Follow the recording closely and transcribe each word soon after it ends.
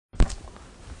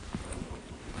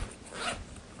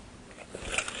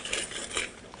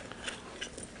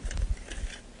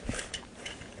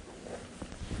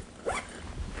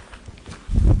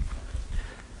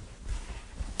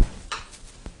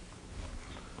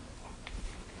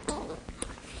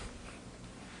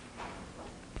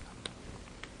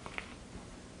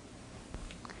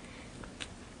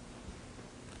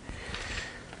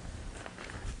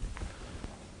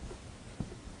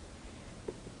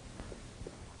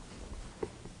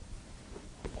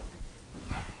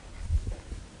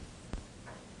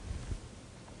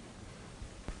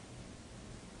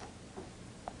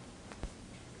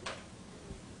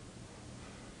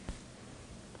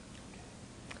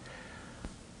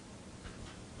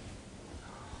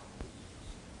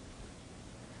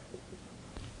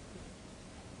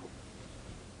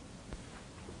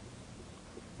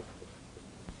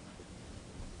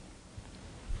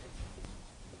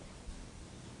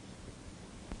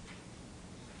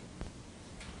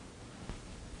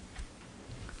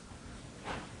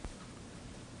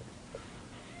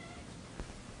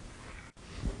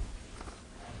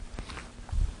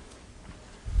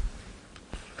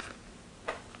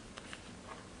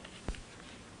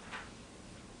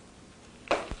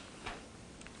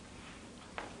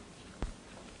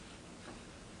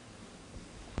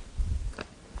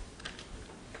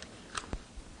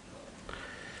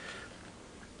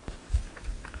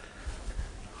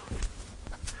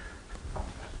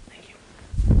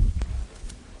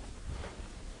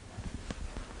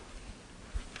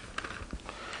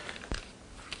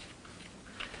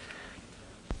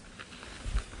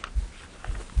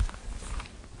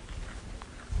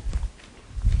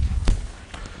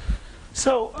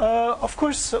So, of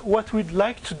course, what we'd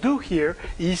like to do here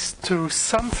is to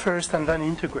sum first and then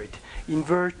integrate.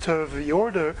 Invert the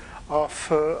order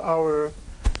of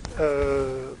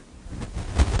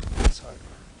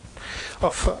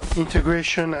of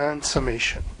integration and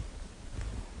summation.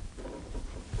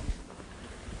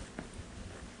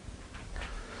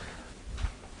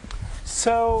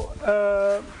 So,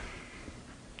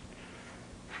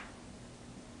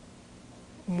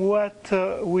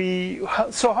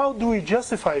 so how do we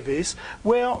justify this?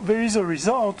 Well, there is a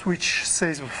result which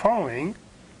says the following: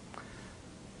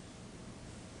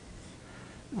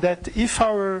 that if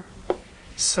our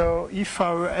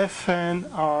Fn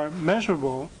are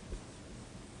measurable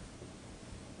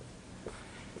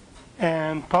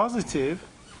and positive,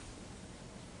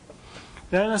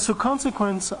 then as a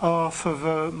consequence of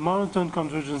the monotone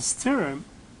convergence theorem,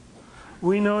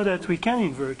 we know that we can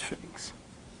invert things.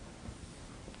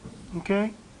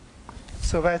 Okay?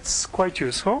 So that's quite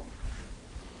useful.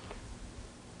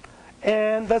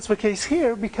 And that's the case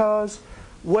here because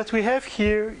what we have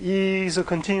here is a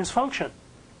continuous function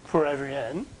for every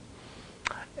n,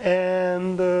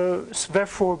 and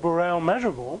therefore Borel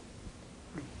measurable.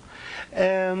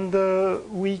 And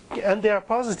they are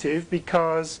positive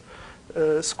because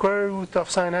square root of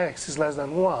sine x is less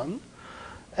than 1,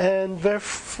 and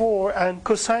therefore, and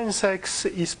cosine x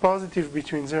is positive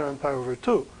between 0 and pi over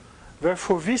 2.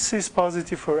 Therefore, this is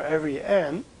positive for every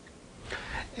n,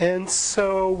 and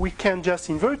so we can just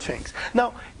invert things.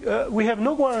 Now, we have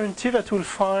no guarantee that we'll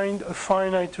find a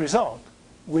finite result.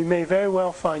 We may very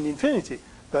well find infinity,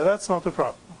 but that's not a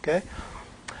problem, okay?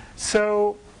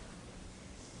 So,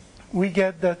 we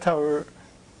get that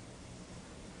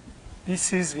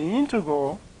this is the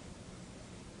integral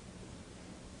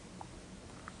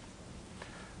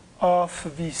of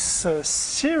this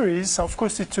series. Of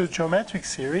course, it's a geometric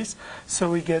series,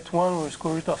 so we get 1 over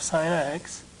square root of sine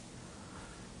x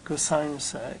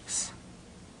cosinus x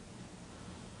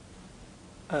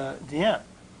dm.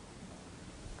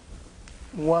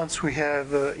 Once we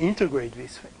have integrate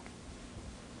this thing.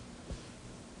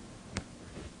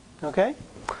 Okay?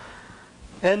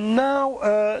 And now,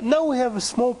 now we have a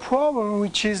small problem,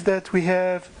 which is that we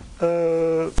have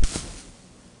an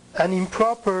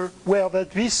improper, well,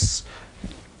 that this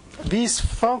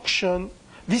function,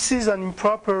 this is an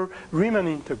improper Riemann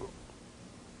integral.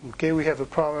 Okay, we have a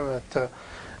problem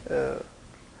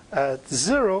at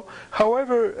 0.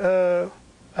 However,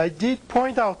 I did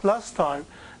point out last time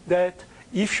that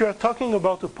if you are talking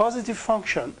about a positive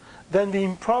function, then the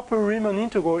improper Riemann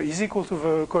integral is equal to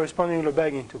the corresponding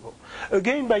Lebesgue integral.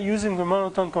 Again, by using the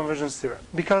monotone convergence theorem.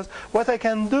 Because what I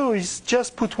can do is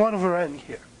just put 1 over n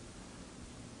here.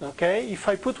 Okay? If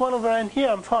I put 1 over n here,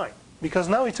 I'm fine. Because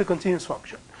now it's a continuous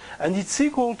function. And it's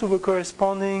equal to the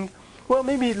corresponding, well,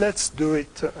 maybe let's do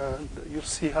it. You'll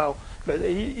see how. But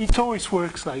it always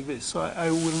works like this. So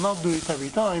I will not do it every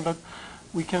time, but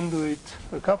we can do it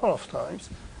a couple of times.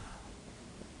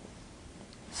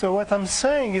 So what I'm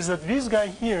saying is that this guy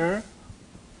here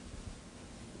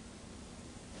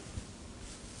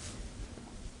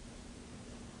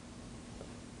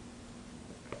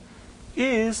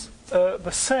is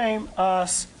the same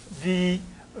as the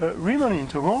Riemann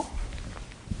integral.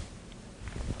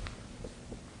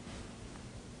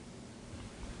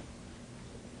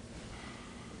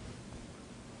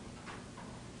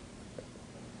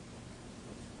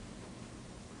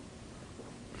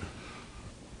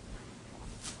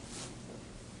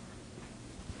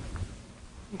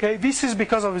 Okay, this is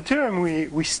because of the theorem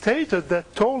we stated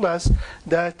that told us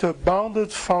that a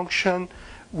bounded function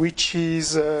which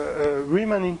is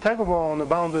Riemann integrable on a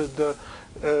bounded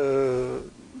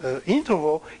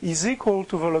interval is equal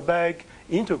to the Lebesgue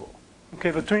integral.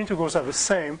 Okay, the two integrals are the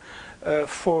same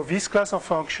for this class of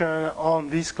function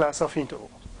on this class of intervals.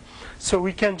 So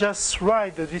we can just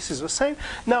write that this is the same.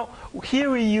 Now, here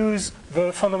we use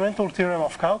the fundamental theorem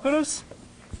of calculus.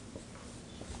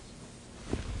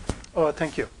 Oh,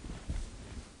 thank you.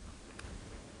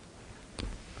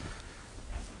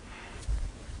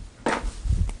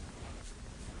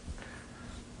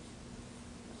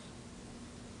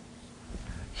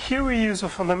 Here we use a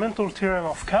fundamental theorem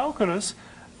of calculus,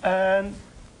 and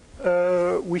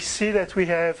we see that we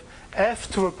have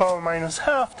f to the power minus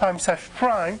half times f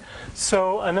prime.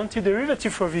 So an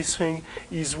antiderivative for this thing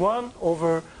is 1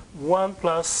 over 1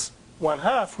 plus 1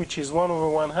 half, which is 1 over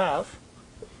 1 half.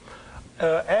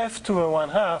 F to the 1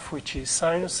 half, which is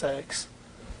sinus x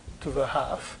to the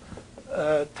half,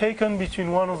 taken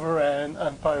between 1 over n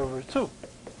and pi over 2.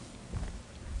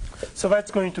 So that's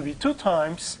going to be 2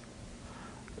 times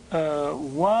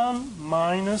 1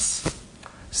 minus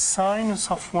sinus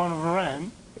of 1 over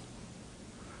n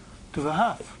to the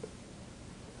half.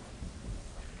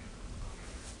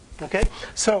 Okay,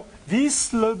 so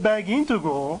this Lebesgue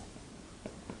integral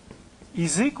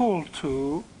is equal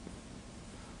to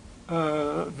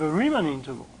the Riemann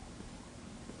integral.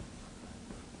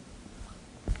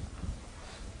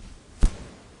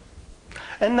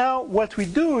 And now what we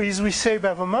do is we say we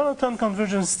have a monotone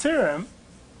convergence theorem,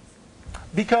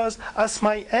 because as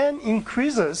my n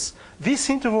increases, this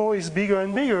interval is bigger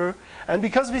and bigger, and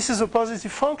because this is a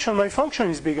positive function, my function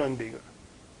is bigger and bigger.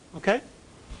 Okay?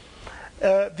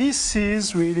 This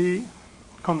is really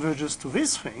converges to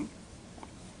this thing.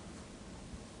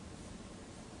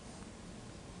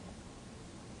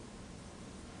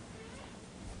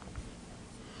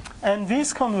 And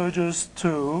this converges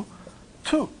to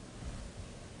 2.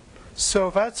 So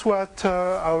that's what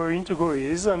our integral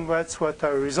is, and that's what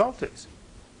our result is.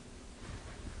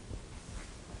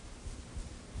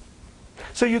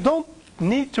 So you don't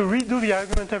need to redo the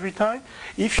argument every time.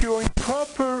 If your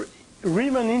improper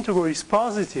Riemann integral is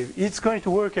positive, it's going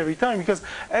to work every time, because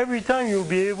every time you'll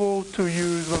be able to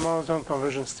use the monotone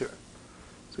convergence theorem.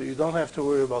 So you don't have to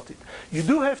worry about it. You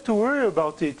do have to worry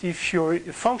about it if your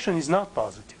function is not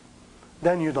positive.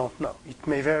 Then you don't know. It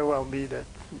may very well be that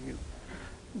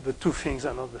the two things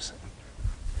are not the same.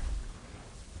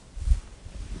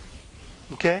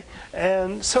 Okay?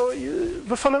 And so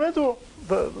the fundamental,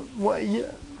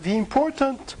 the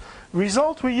important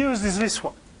result we use is this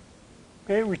one,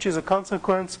 okay, which is a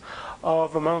consequence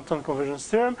of the monotone convergence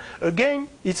theorem. Again,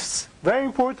 it's very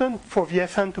important for the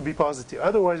Fn to be positive.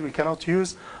 Otherwise, we cannot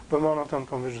use the monotone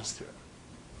convergence theorem.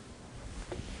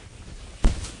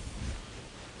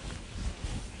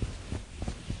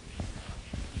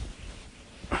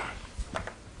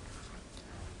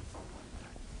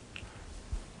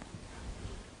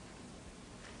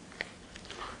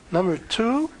 Number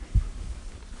 2,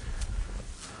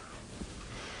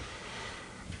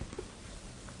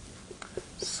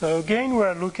 so again we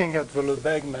are looking at the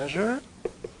Lebesgue measure,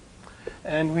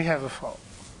 and we have a following.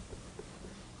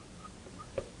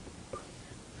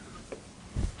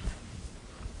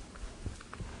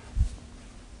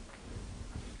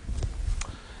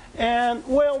 And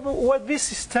well, what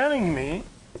this is telling me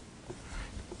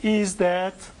is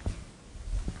that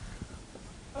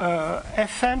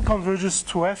Fn converges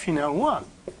to F in L1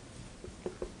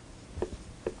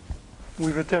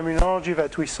 with the terminology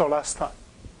that we saw last time.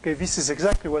 Okay, this is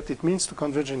exactly what it means to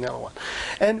converge in L1.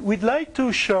 And we'd like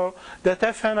to show that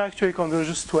Fn actually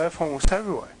converges to F almost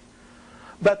everywhere.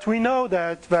 But we know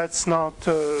that that's not,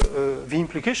 the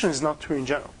implication is not true in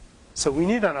general. So we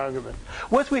need an argument.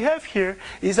 What we have here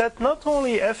is that not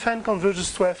only Fn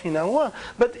converges to F in L1,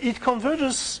 but it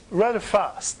converges rather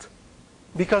fast,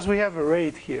 because we have a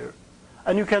rate here,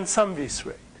 and you can sum this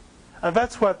rate. And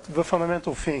that's what the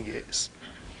fundamental thing is.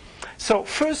 So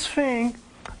first thing,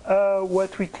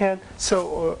 what we can,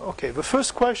 okay, the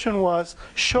first question was,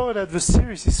 show that the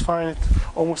series is finite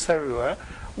almost everywhere.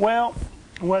 Well,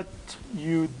 what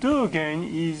you do again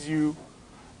is you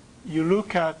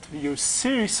look at your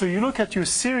series, so you look at your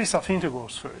series of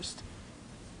integrals first.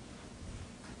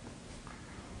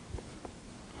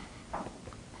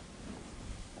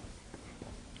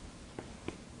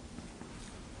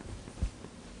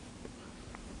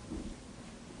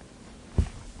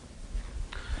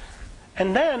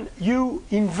 And then you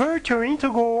invert your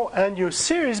integral and your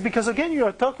series, because again you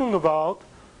are talking about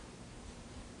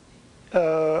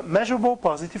measurable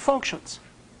positive functions.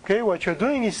 Okay, what you're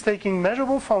doing is taking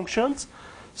measurable functions,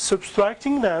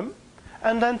 subtracting them,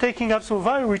 and then taking absolute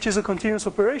value, which is a continuous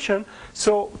operation.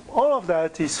 So all of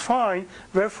that is fine.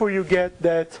 Therefore, you get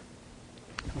that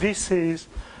this is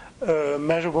a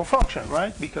measurable function,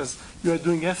 right? Because you are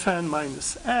doing Fn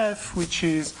minus f, which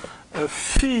is a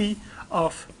phi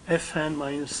of Fn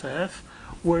minus f,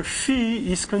 where phi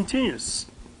is continuous.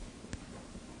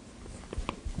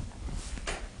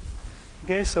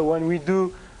 Okay, so when we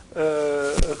do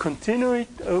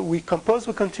we compose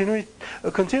a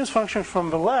continuous function from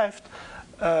the left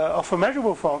of a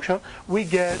measurable function, we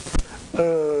get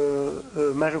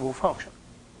a measurable function.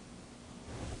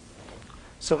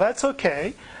 So that's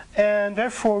okay, and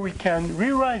therefore we can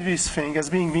rewrite this thing as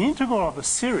being the integral of a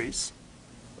series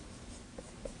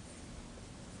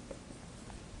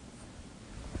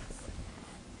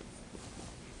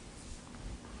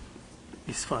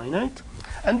is finite.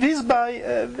 And this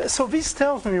so this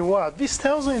tells me what? This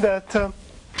tells me that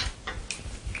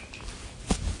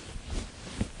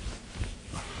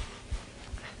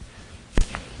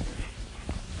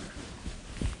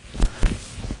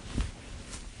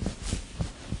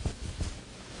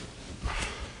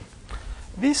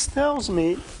this tells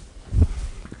me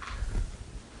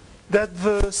that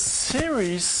the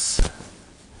series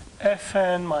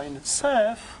fn minus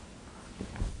f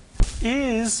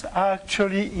is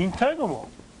actually integrable.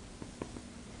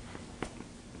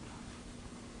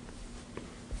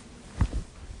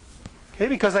 Okay,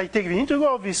 because I take the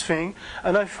integral of this thing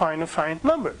and I find a finite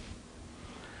number.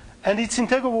 And it's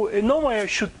integrable. Normally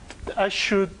I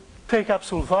should take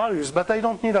absolute values, but I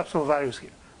don't need absolute values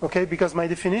here. Okay, because my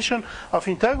definition of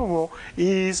integrable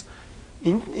is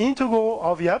integral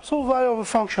of the absolute value of a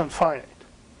function finite.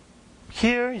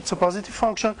 Here it's a positive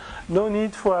function, no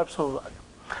need for absolute value.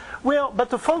 Well, but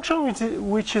the function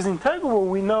which is integrable,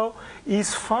 we know,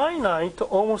 is finite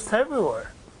almost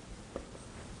everywhere.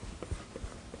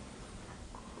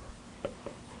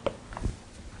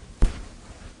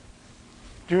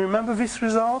 Do you remember this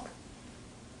result?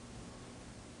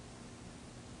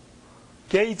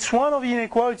 Okay, it's one of the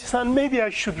inequalities, and maybe I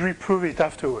should reprove it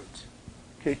afterwards,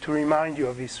 okay, to remind you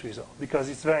of this result, because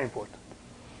it's very important.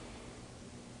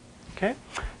 Okay,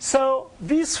 so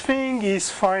this thing is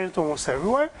finite almost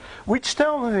everywhere, which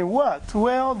tells me what?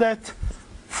 Well, that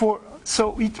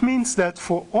so it means that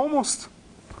for almost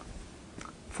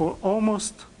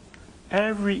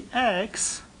every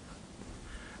x,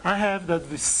 I have that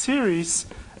the series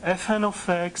fn of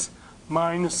x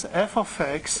minus f of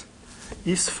x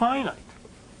is finite.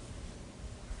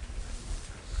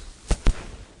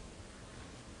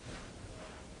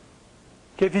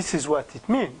 Okay, this is what it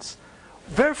means.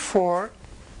 Therefore,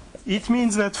 it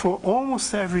means that for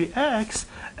almost every x,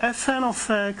 fn of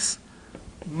x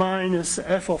minus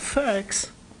f of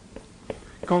x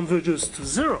converges to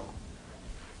 0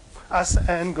 as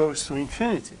n goes to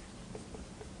infinity.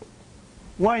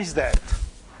 Why is that?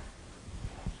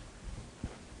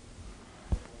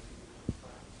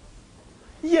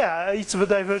 Yeah, it's the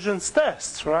divergence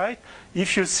test, right?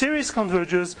 If your series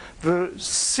converges, the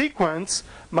sequence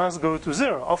must go to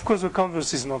 0. Of course, the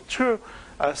converse is not true,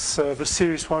 as the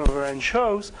series 1 over n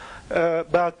shows,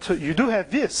 but you do have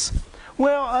this.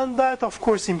 Well, and that, of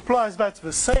course, implies that's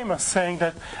the same as saying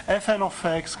that fn of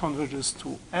x converges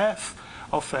to f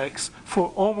of x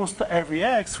for almost every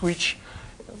x, which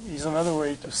is another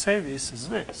way to say this is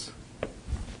this.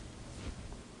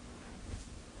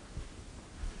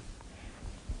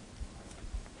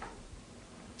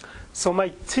 So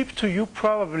my tip to you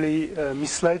probably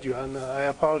misled you, and I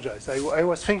apologize. I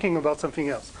was thinking about something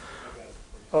else.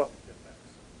 Oh,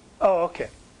 okay.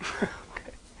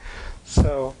 Okay.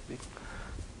 So,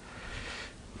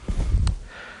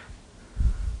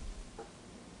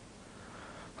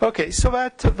 okay. So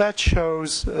that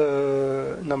shows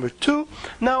number 2.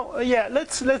 Now, yeah,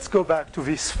 let's go back to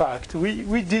this fact.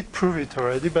 We did prove it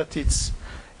already, but it's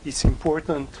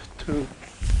important to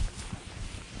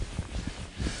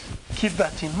keep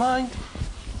that in mind.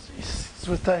 This is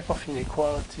the type of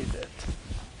inequality that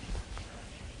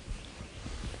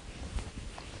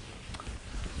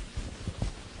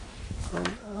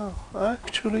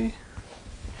actually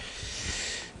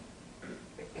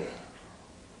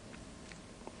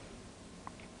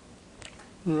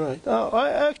right. I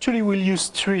actually will use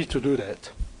 3 to do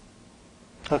that.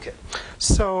 Okay.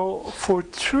 So for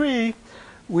 3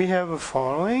 we have the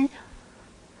following.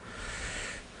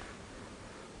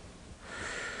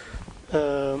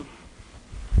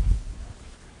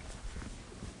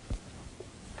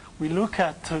 We look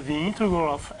at the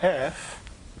integral of f,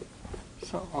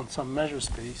 so on some measure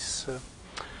space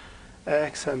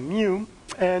x and mu,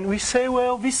 and we say,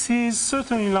 well, this is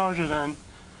certainly larger than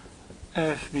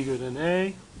f bigger than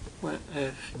a when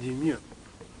f d mu.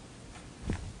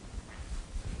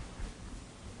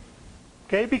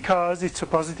 Okay, because it's a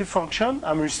positive function,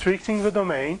 I'm restricting the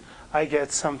domain, I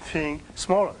get something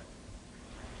smaller.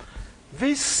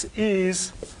 This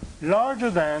is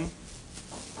larger than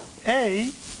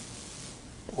a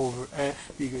over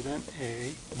f bigger than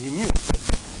a d mu.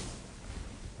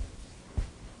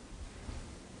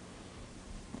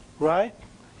 Right?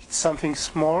 It's something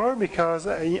smaller because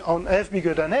on f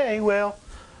bigger than a, well,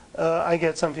 I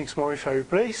get something smaller if I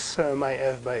replace my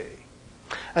f by a.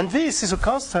 And this is a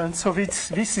constant, so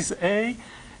this is a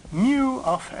mu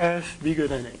of f bigger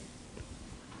than a.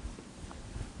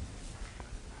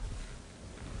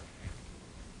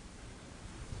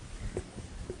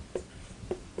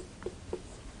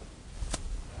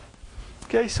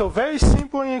 Okay, so very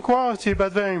simple inequality,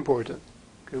 but very important.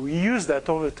 Okay, we use that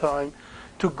all the time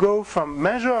to go from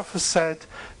measure of a set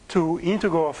to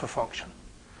integral of a function.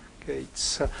 Okay,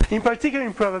 it's, in particular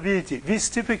in probability, this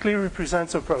typically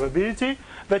represents a probability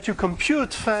that you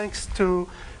compute thanks to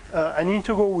an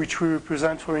integral which we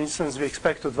represent, for instance, the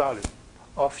expected value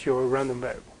of your random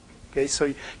variable. Okay,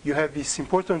 so you have this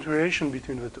important relation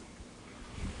between the two.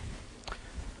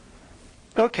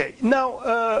 Okay, now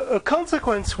a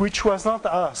consequence which was not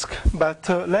asked, but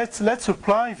let's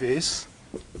apply this.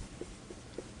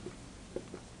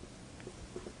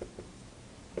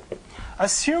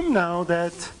 Assume now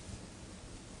that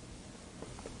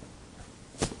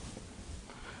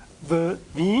the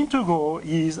integral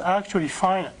is actually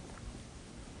finite.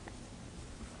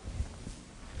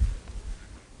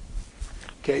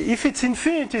 Okay, if it's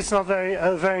infinity, it's not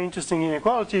a very interesting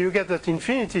inequality. You get that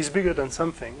infinity is bigger than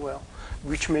something, well,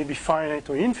 which may be finite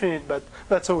or infinite, but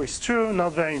that's always true,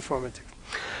 not very informative.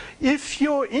 If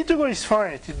your integral is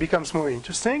finite, it becomes more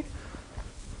interesting.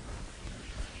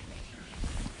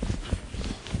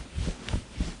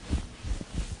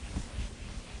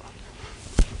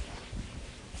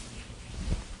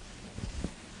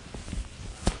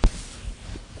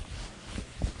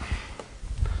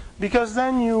 Because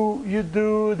then you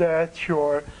do that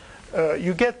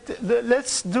you get,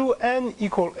 let's do n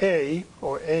equal a,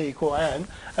 or a equal n,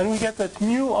 and we get that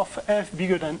mu of f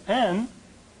bigger than n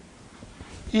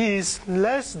is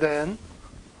less than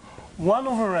 1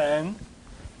 over n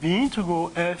the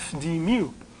integral f d mu.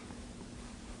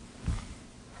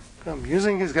 I'm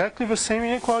using exactly the same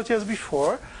inequality as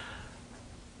before,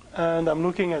 and I'm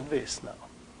looking at this now.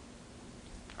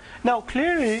 Now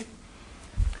clearly,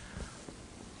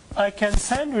 I can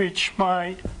sandwich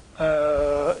my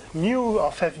mu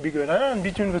of f bigger than n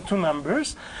between the two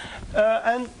numbers,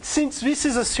 and since this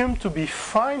is assumed to be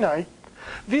finite,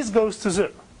 this goes to 0.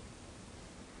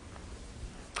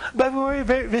 By the way,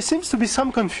 there seems to be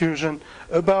some confusion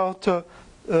about,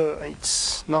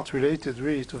 it's not related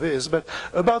really to this, but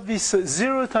about this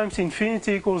 0 times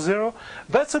infinity equals 0.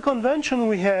 That's a convention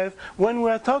we have when we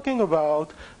are talking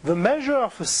about the measure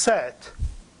of a set,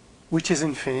 which is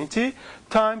infinity,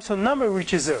 times a number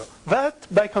which is 0. That,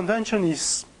 by convention,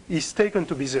 is taken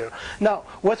to be 0. Now,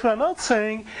 what we are not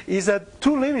saying is that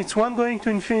two limits, one going to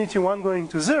infinity, one going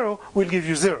to 0, will give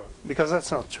you 0, because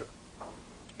that's not true.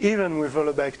 Even with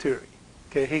Hollebag theory,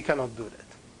 okay, he cannot do that.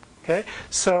 Okay,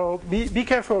 so be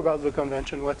careful about the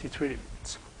convention, what it really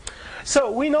means.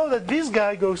 So we know that this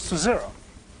guy goes to 0.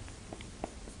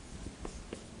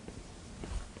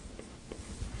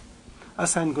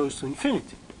 As n goes to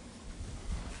infinity.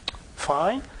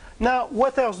 Fine. Now,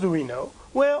 what else do we know?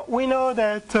 Well, we know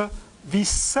that these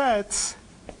sets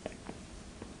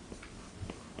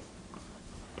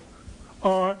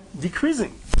are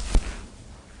decreasing.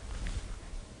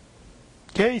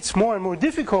 Okay, it's more and more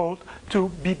difficult to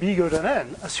be bigger than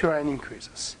n as your n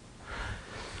increases.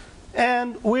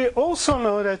 And we also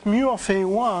know that mu of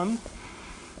a1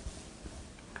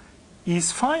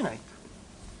 is finite.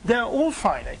 They're all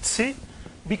finite, see?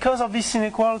 Because of this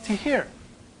inequality here.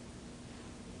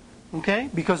 Okay?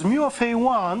 Because mu of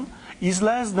a1 is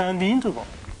less than the integral.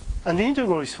 And the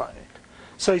integral is finite.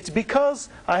 So it's because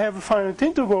I have a finite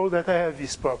integral that I have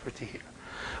this property here.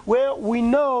 Well, we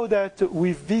know that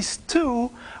with these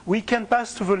two, we can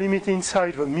pass to the limit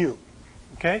inside the mu.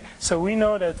 Okay? So we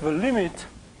know that the limit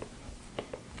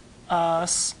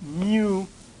as mu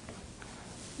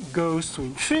goes to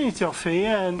infinity of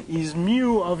an is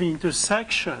mu of the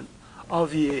intersection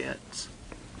of the an's.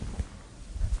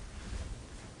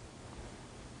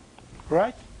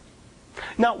 Right?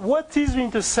 Now, what is the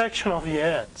intersection of the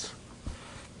an's?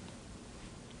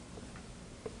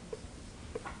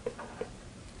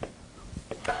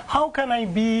 How can I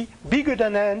be bigger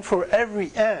than n for every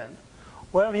n?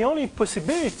 Well, the only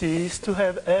possibility is to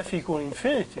have f equal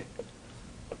infinity.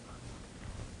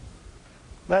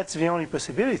 That's the only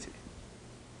possibility.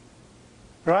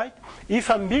 Right?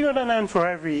 If I'm bigger than n for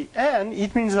every n,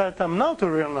 it means that I'm not a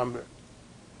real number.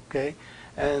 Okay?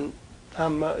 And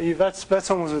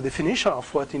that's almost the definition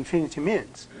of what infinity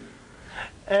means.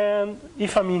 And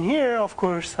if I'm in here, of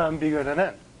course, I'm bigger than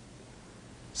n.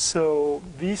 So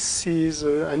this is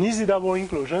an easy double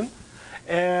inclusion.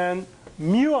 And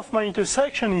mu of my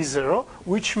intersection is 0,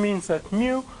 which means that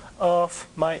mu of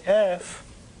my f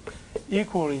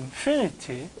equal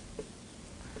infinity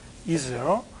is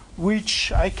 0,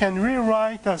 which I can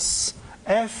rewrite as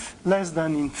f less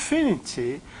than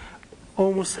infinity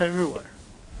almost everywhere.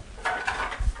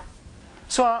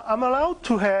 So I'm allowed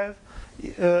to have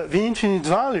the infinite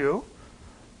value,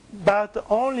 but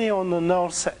only on the null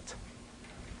set.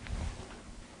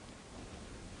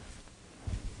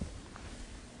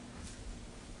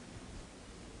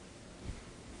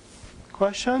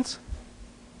 Questions?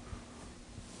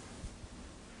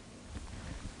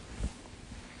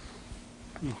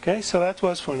 Okay, so that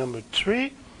was for number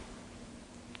 3.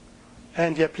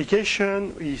 And the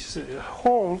application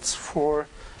holds for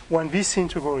when this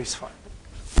integral is finite.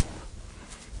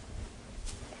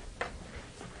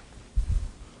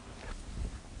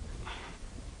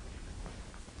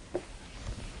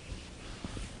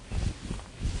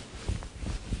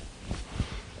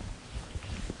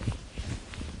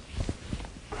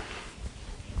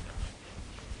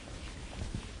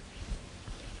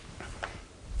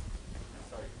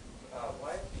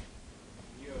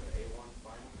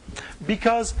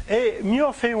 because mu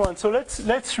of A1, so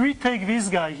let's retake this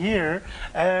guy here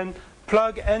and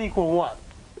plug n equal 1.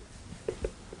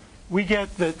 We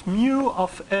get that mu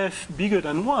of f bigger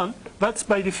than 1, that's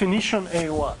by definition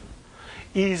A1,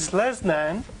 is less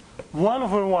than 1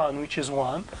 over 1, which is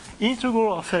 1,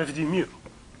 integral of f d mu.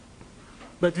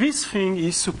 But this thing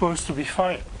is supposed to be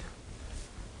finite.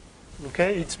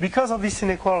 Okay, it's because of this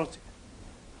inequality.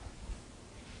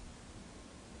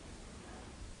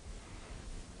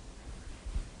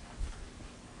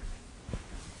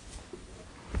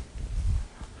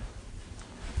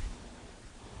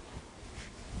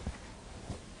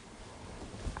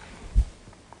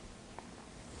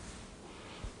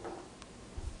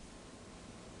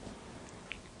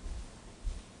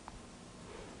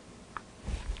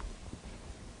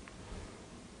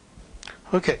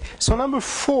 Okay, so number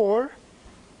 4,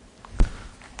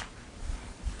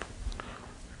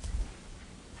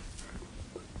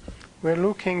 we're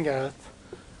looking at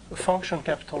a function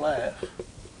capital F.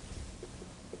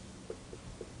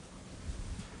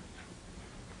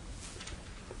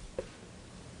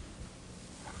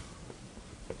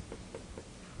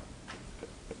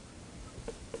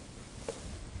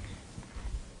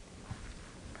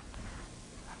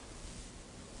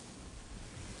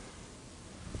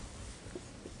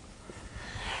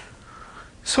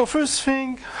 So first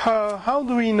thing, how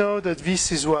do we know that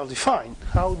this is well defined?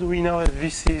 How do we know that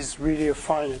this is really a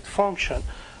finite function?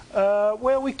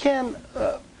 Well, we can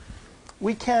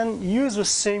use the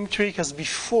same trick as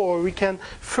before. We can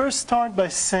first start by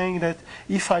saying that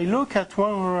if I look at 1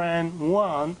 over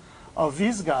n1 of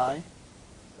this guy,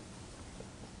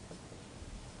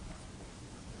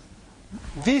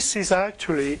 this is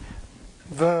actually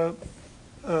the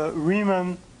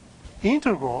Riemann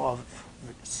integral of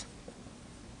this.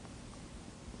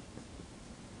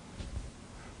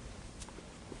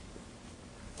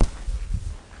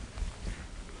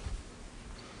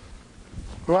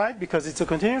 Right? Because it's a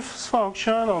continuous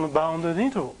function on a bounded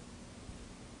interval.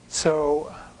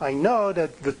 So I know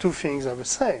that the two things are the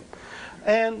same.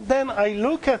 And then I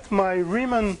look at my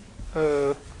Riemann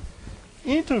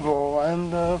integral,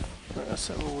 and there are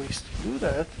several ways to do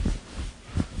that.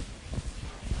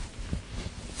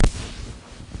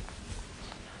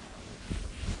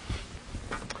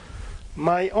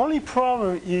 My only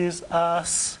problem is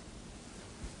as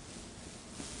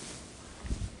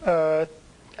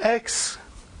x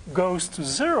goes to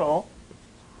 0,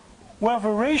 where the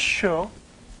ratio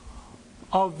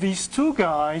of these two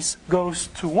guys goes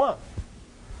to 1.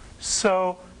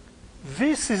 So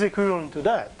this is equivalent to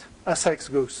that as x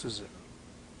goes to 0.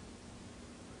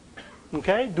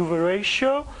 Okay, do the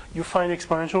ratio, you find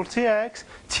exponential tx,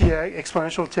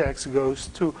 exponential tx goes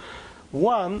to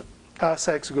 1 as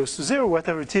x goes to 0,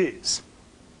 whatever it is.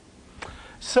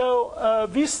 So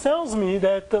this tells me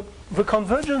that the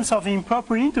convergence of the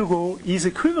improper integral is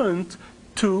equivalent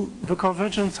to the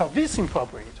convergence of this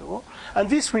improper integral. And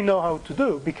this we know how to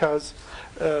do, because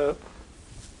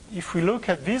if we look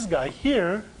at this guy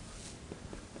here,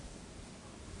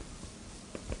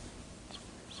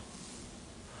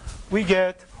 we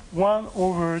get 1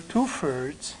 over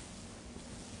 2/3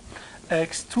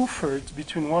 x 2/3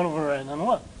 between 1 over n and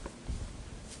 1,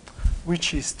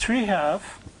 which is 3/2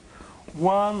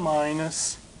 1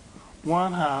 minus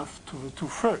 1/2 to the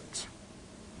 2/3.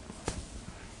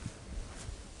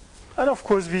 And of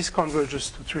course this converges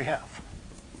to 3/2.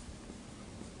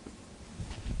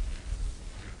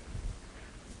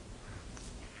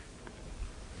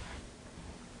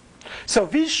 So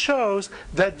this shows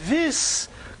that this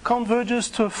converges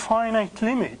to a finite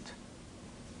limit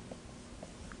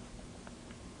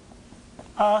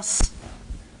as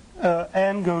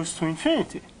n goes to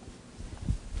infinity.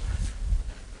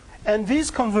 And this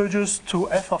converges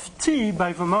to f of t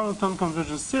by the monotone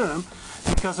convergence theorem,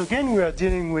 because again we are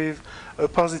dealing with a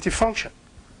positive function.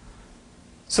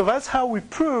 So that's how we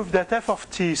prove that f of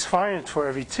t is finite for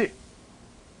every t.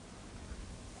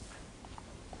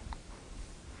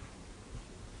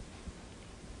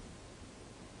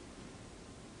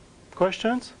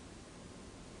 Questions?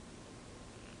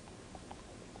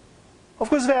 Of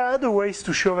course, there are other ways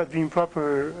to show that the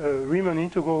improper Riemann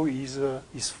integral is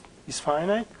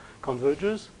finite,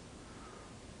 converges.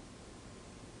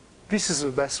 This is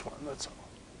the best one, that's all.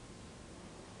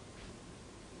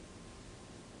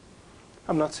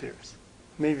 I'm not serious.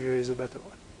 Maybe there is a better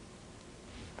one.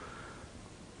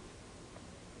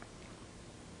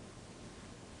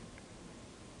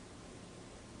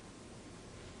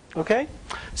 Okay?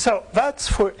 So that's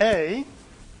for A.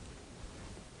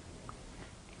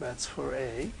 That's for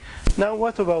A. Now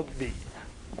what about B?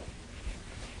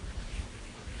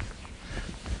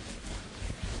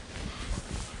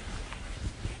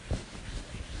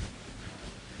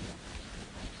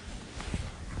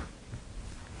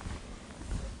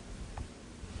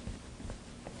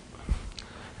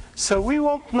 So we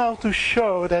want now to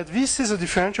show that this is a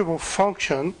differentiable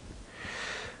function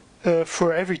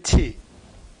for every t.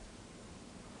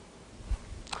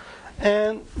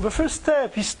 And the first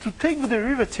step is to take the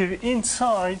derivative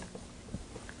inside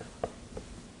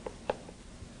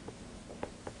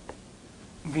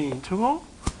the integral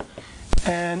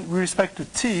and with respect to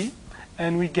t,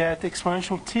 and we get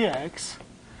exponential tx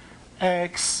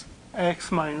x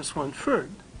minus 1/3.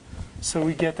 So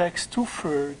we get x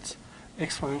 2/3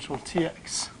 exponential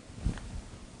tx.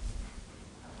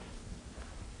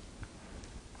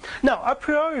 Now, a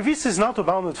priori, this is not a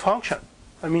bounded function.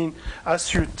 I mean,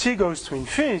 as your t goes to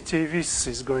infinity, this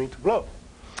is going to blow.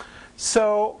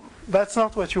 So that's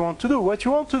not what you want to do. What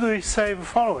you want to do is say the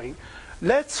following.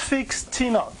 Let's fix t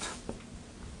naught.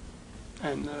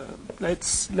 And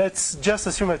let's just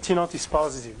assume that t naught is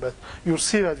positive, but you'll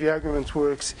see that the argument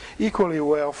works equally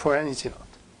well for any t naught.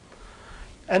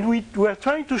 And we're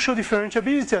trying to show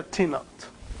differentiability at t naught.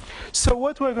 So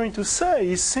what we're going to say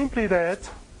is simply that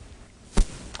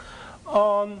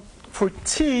for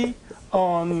t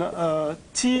on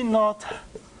t naught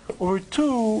over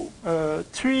 2,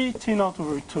 3 t naught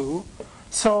over 2,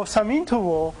 so some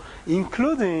interval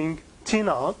including t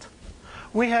naught,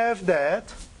 we have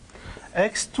that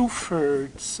x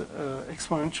 2/3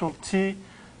 exponential t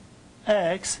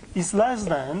x is less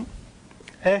than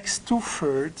x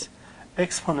 2/3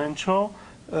 exponential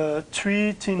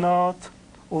 3 t naught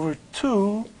over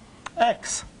 2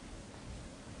 x.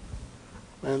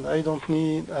 And I don't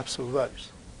need absolute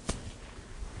values.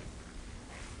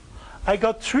 I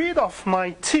got rid of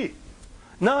my t.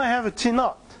 Now I have a t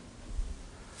naught.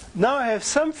 Now I have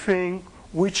something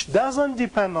which doesn't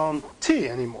depend on t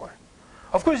anymore.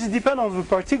 Of course, it depends on the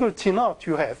particular t naught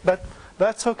you have, but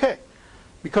that's okay,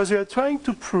 because you are trying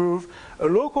to prove a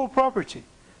local property.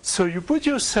 So you put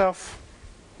yourself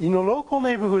in a local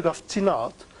neighborhood of t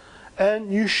naught,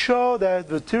 and you show that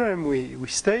the theorem we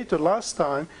stated last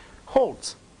time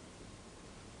holds.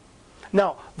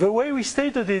 Now, the way we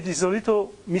stated it is a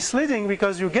little misleading,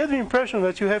 because you get the impression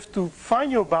that you have to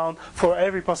find your bound for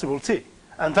every possible t,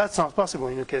 and that's not possible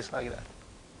in a case like that.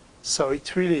 So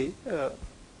it's really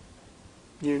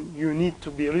you need to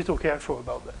be a little careful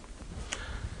about that.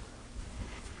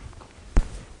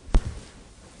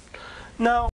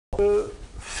 Now, the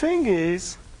thing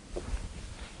is,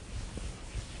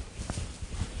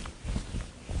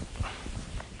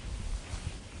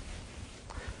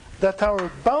 that our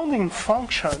bounding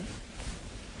function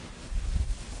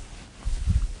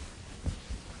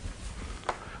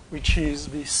which is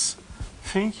this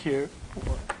thing here,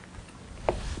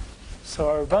 so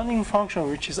our bounding function,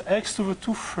 which is x to the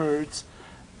 2/3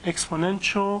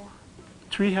 exponential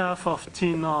 3/2 of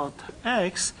t naught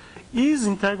x, is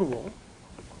integrable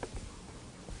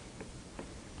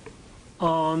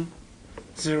on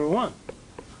 0, 1.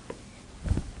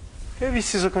 Okay,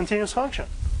 this is a continuous function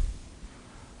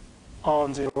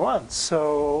on 0, 1,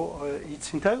 so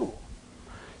it's integrable.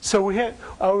 So we have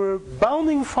our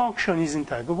bounding function is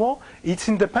integrable. It's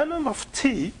independent of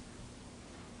t.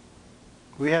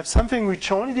 We have something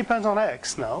which only depends on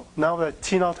x now that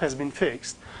t naught has been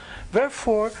fixed.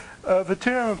 Therefore, the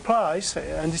theorem applies,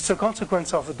 and it's a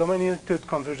consequence of the dominated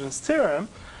convergence theorem.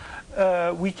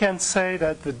 We can say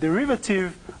that the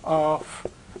derivative of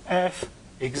f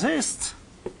exists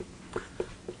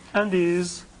and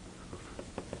is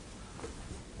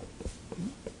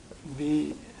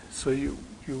the, so you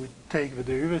would take the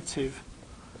derivative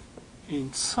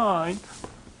inside,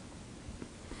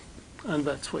 and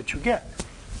that's what you get.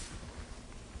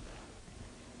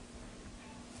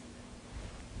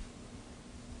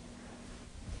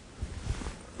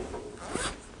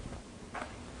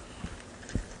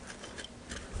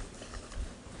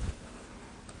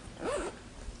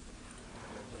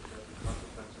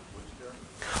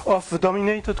 Of the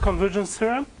dominated convergence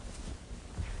theorem.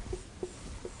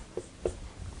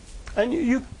 And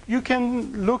you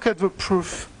can look at the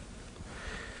proof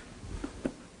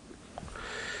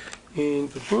in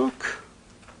the book.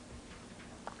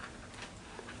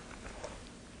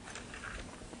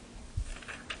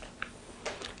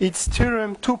 It's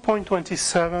theorem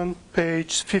 2.27,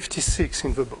 page 56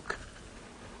 in the book.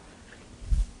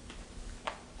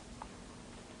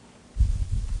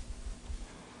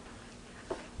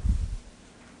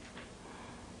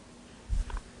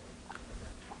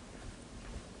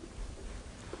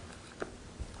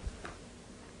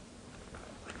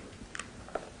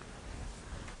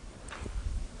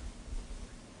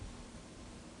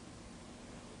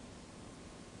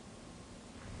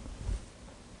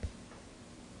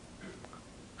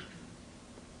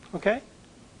 Okay?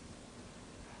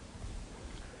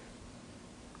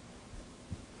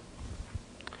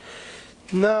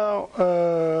 Now,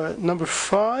 number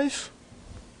 5.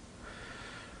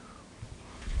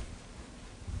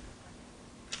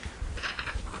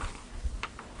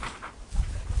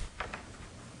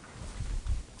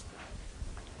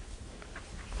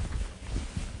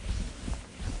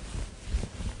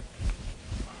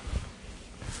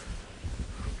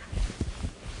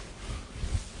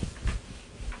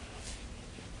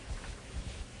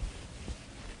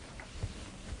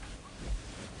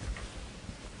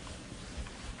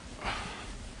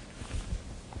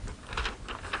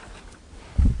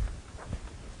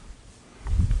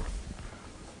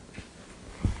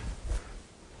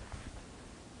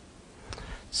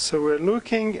 So we're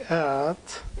looking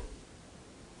at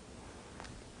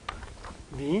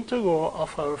the integral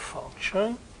of our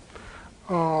function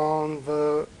on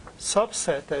the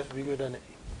subset f bigger than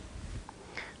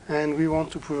a. And we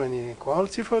want to prove an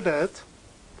inequality for that.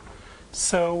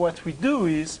 So what we do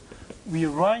is we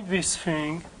write this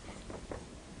thing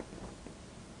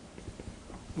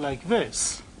like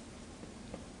this.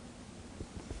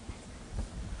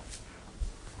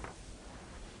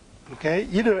 Okay,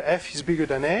 either f is bigger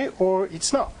than a or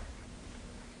it's not.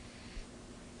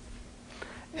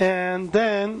 And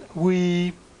then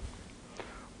we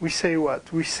say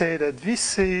what? We say that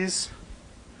this is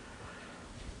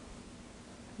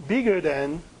bigger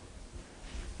than,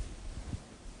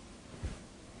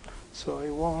 so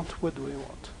I want, what do I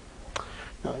want?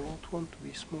 No, I want to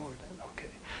be smaller than,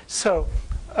 okay. So,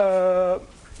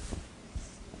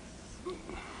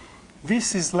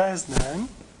 this is less than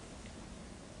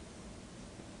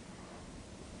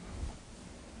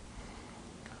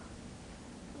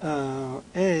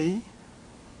a,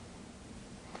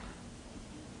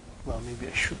 well, maybe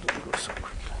I shouldn't go so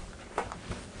quickly.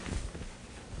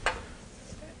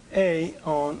 A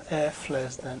on f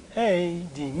less than a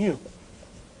d mu.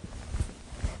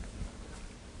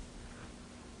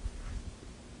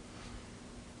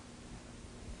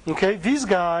 Okay, this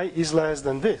guy is less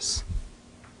than this.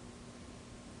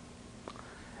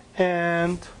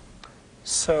 And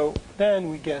so then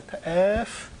we get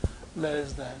f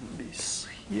less than this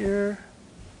here,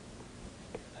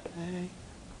 a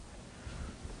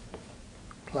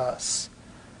plus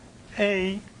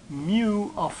a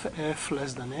mu of f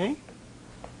less than a.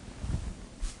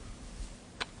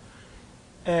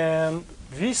 And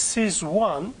this is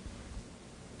 1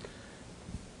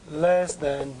 less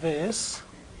than this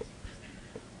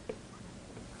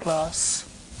plus,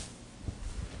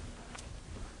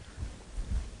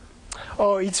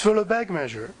 oh, it's the Lebesgue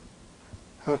measure.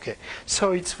 Okay,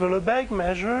 so it's the Lebesgue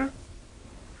measure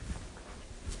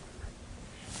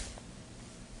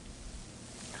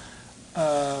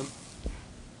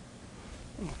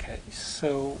okay,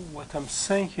 so what I'm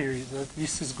saying here is that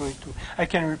this is going to, I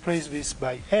can replace this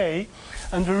by a,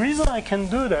 and the reason I can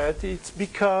do that is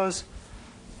because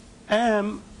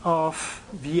m of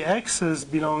the x's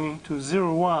belonging to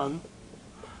 0, 1,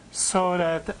 so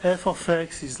that f of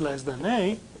x is less than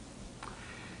a,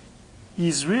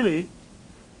 is really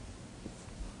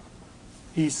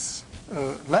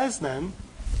less than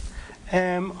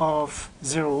m of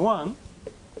 0, 1,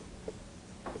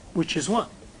 which is 1.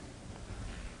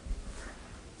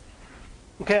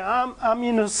 Okay, I'm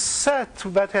in a set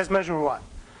that has measure 1.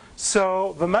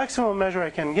 So the maximum measure I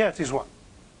can get is 1.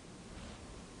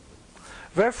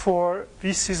 Therefore,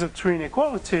 this is a true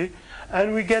inequality,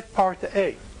 and we get part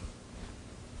A.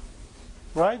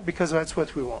 Right? Because that's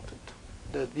what we wanted.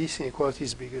 That this inequality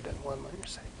is bigger than 1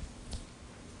 minus A.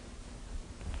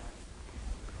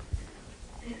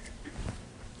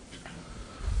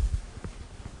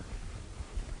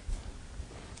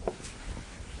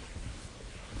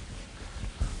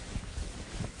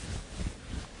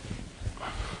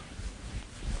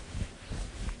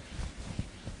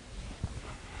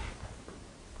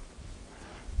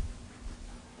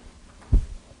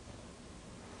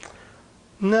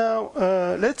 Now,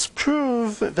 let's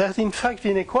prove that, in fact, the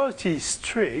inequality is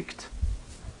strict.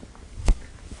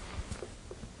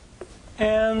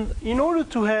 And in order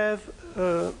to have,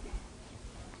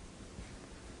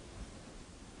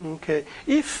 okay,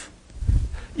 if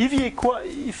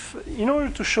in order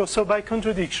to show, so by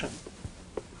contradiction,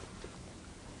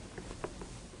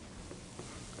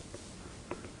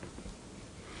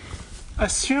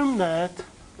 assume that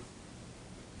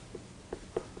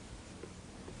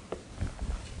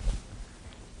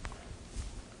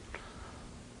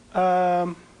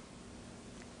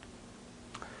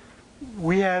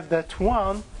we have that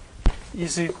 1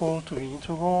 is equal to the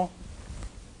integral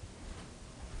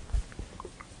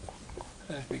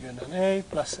f bigger than a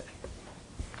plus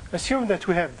a. Assume that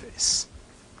we have this.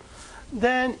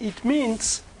 Then it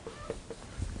means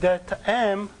that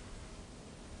m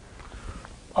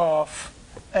of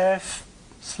f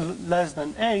less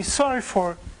than a. Sorry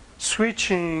for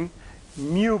switching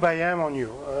mu by m on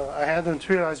you. I hadn't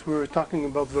realized we were talking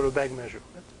about the Lebesgue measure.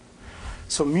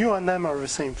 So mu and m are the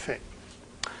same thing.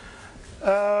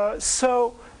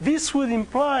 So this would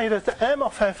imply that m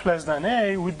of f less than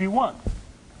a would be 1.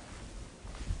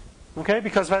 Okay,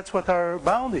 because that's what our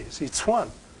bound is. It's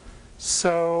 1.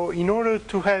 So in order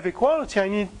to have equality, I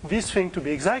need this thing to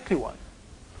be exactly 1.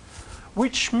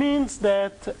 Which means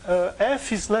that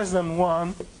f is less than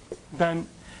 1 than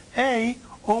a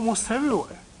almost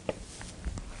everywhere.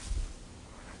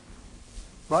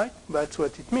 Right? That's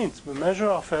what it means. The measure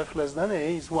of f less than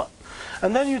a is 1.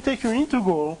 And then you take your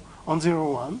integral on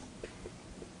 0, 1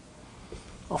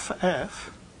 of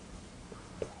f,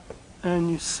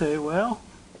 and you say, well,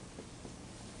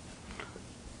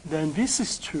 then this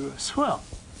is true as well.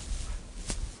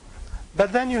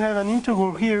 But then you have an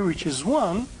integral here which is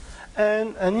 1,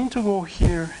 and an integral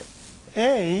here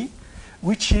a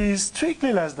which is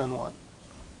strictly less than 1.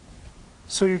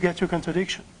 So you get your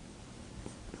contradiction.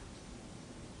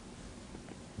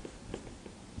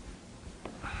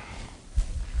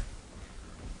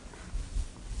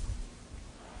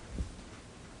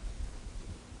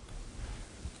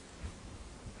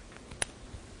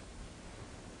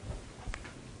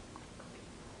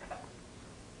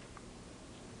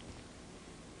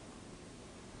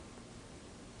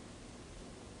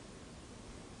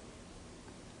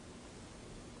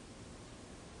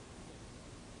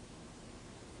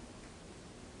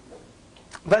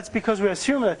 That's because we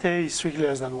assume that a is strictly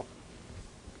less than 1.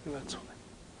 That's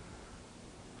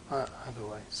why.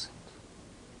 Otherwise.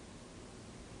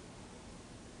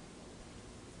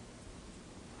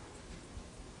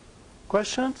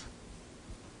 Questions?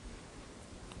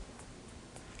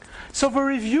 So the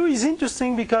review is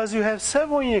interesting because you have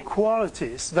several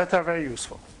inequalities that are very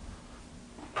useful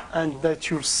and that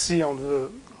you'll see on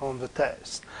the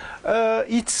test.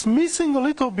 It's missing a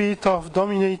little bit of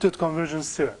dominated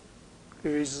convergence theorem.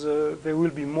 There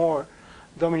will be more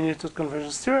dominated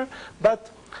convergence theorem, but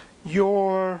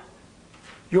your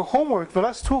homework, the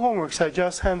last two homeworks I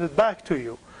just handed back to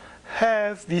you,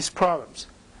 have these problems.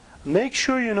 Make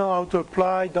sure you know how to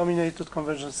apply dominated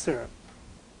convergence theorem.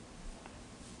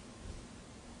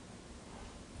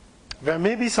 There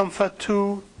may be some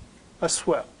FAT2 as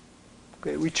well,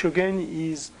 okay, which again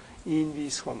is in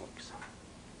these homeworks.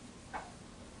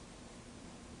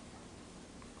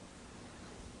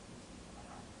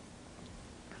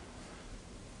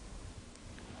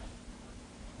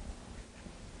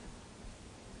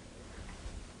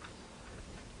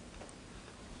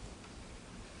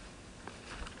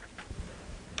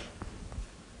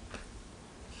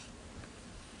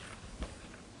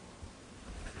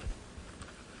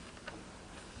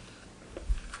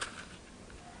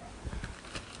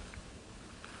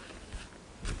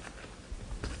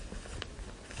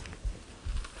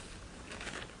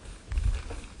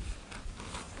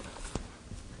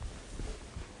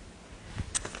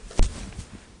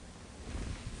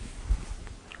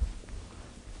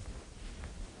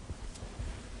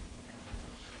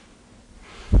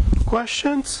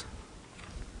 Questions?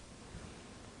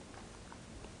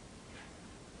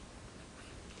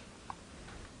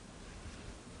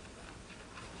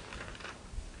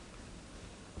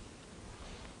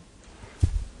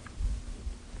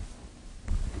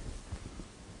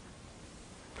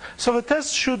 So the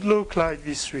test should look like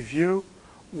this review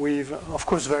with, of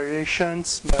course,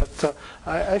 variations, but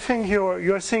I think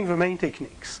you're seeing the main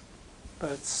techniques.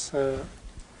 That's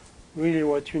really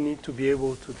what you need to be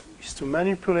able to do, is to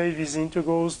manipulate these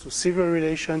integrals, to see the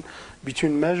relation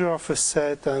between measure of a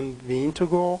set and the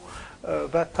integral.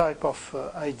 That type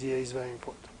of idea is very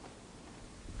important.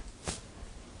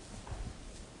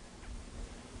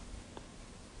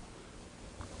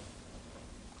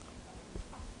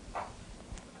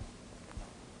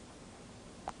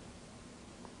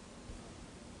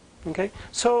 Okay,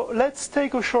 so let's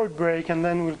take a short break and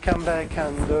then we'll come back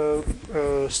and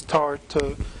start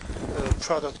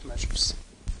product measures.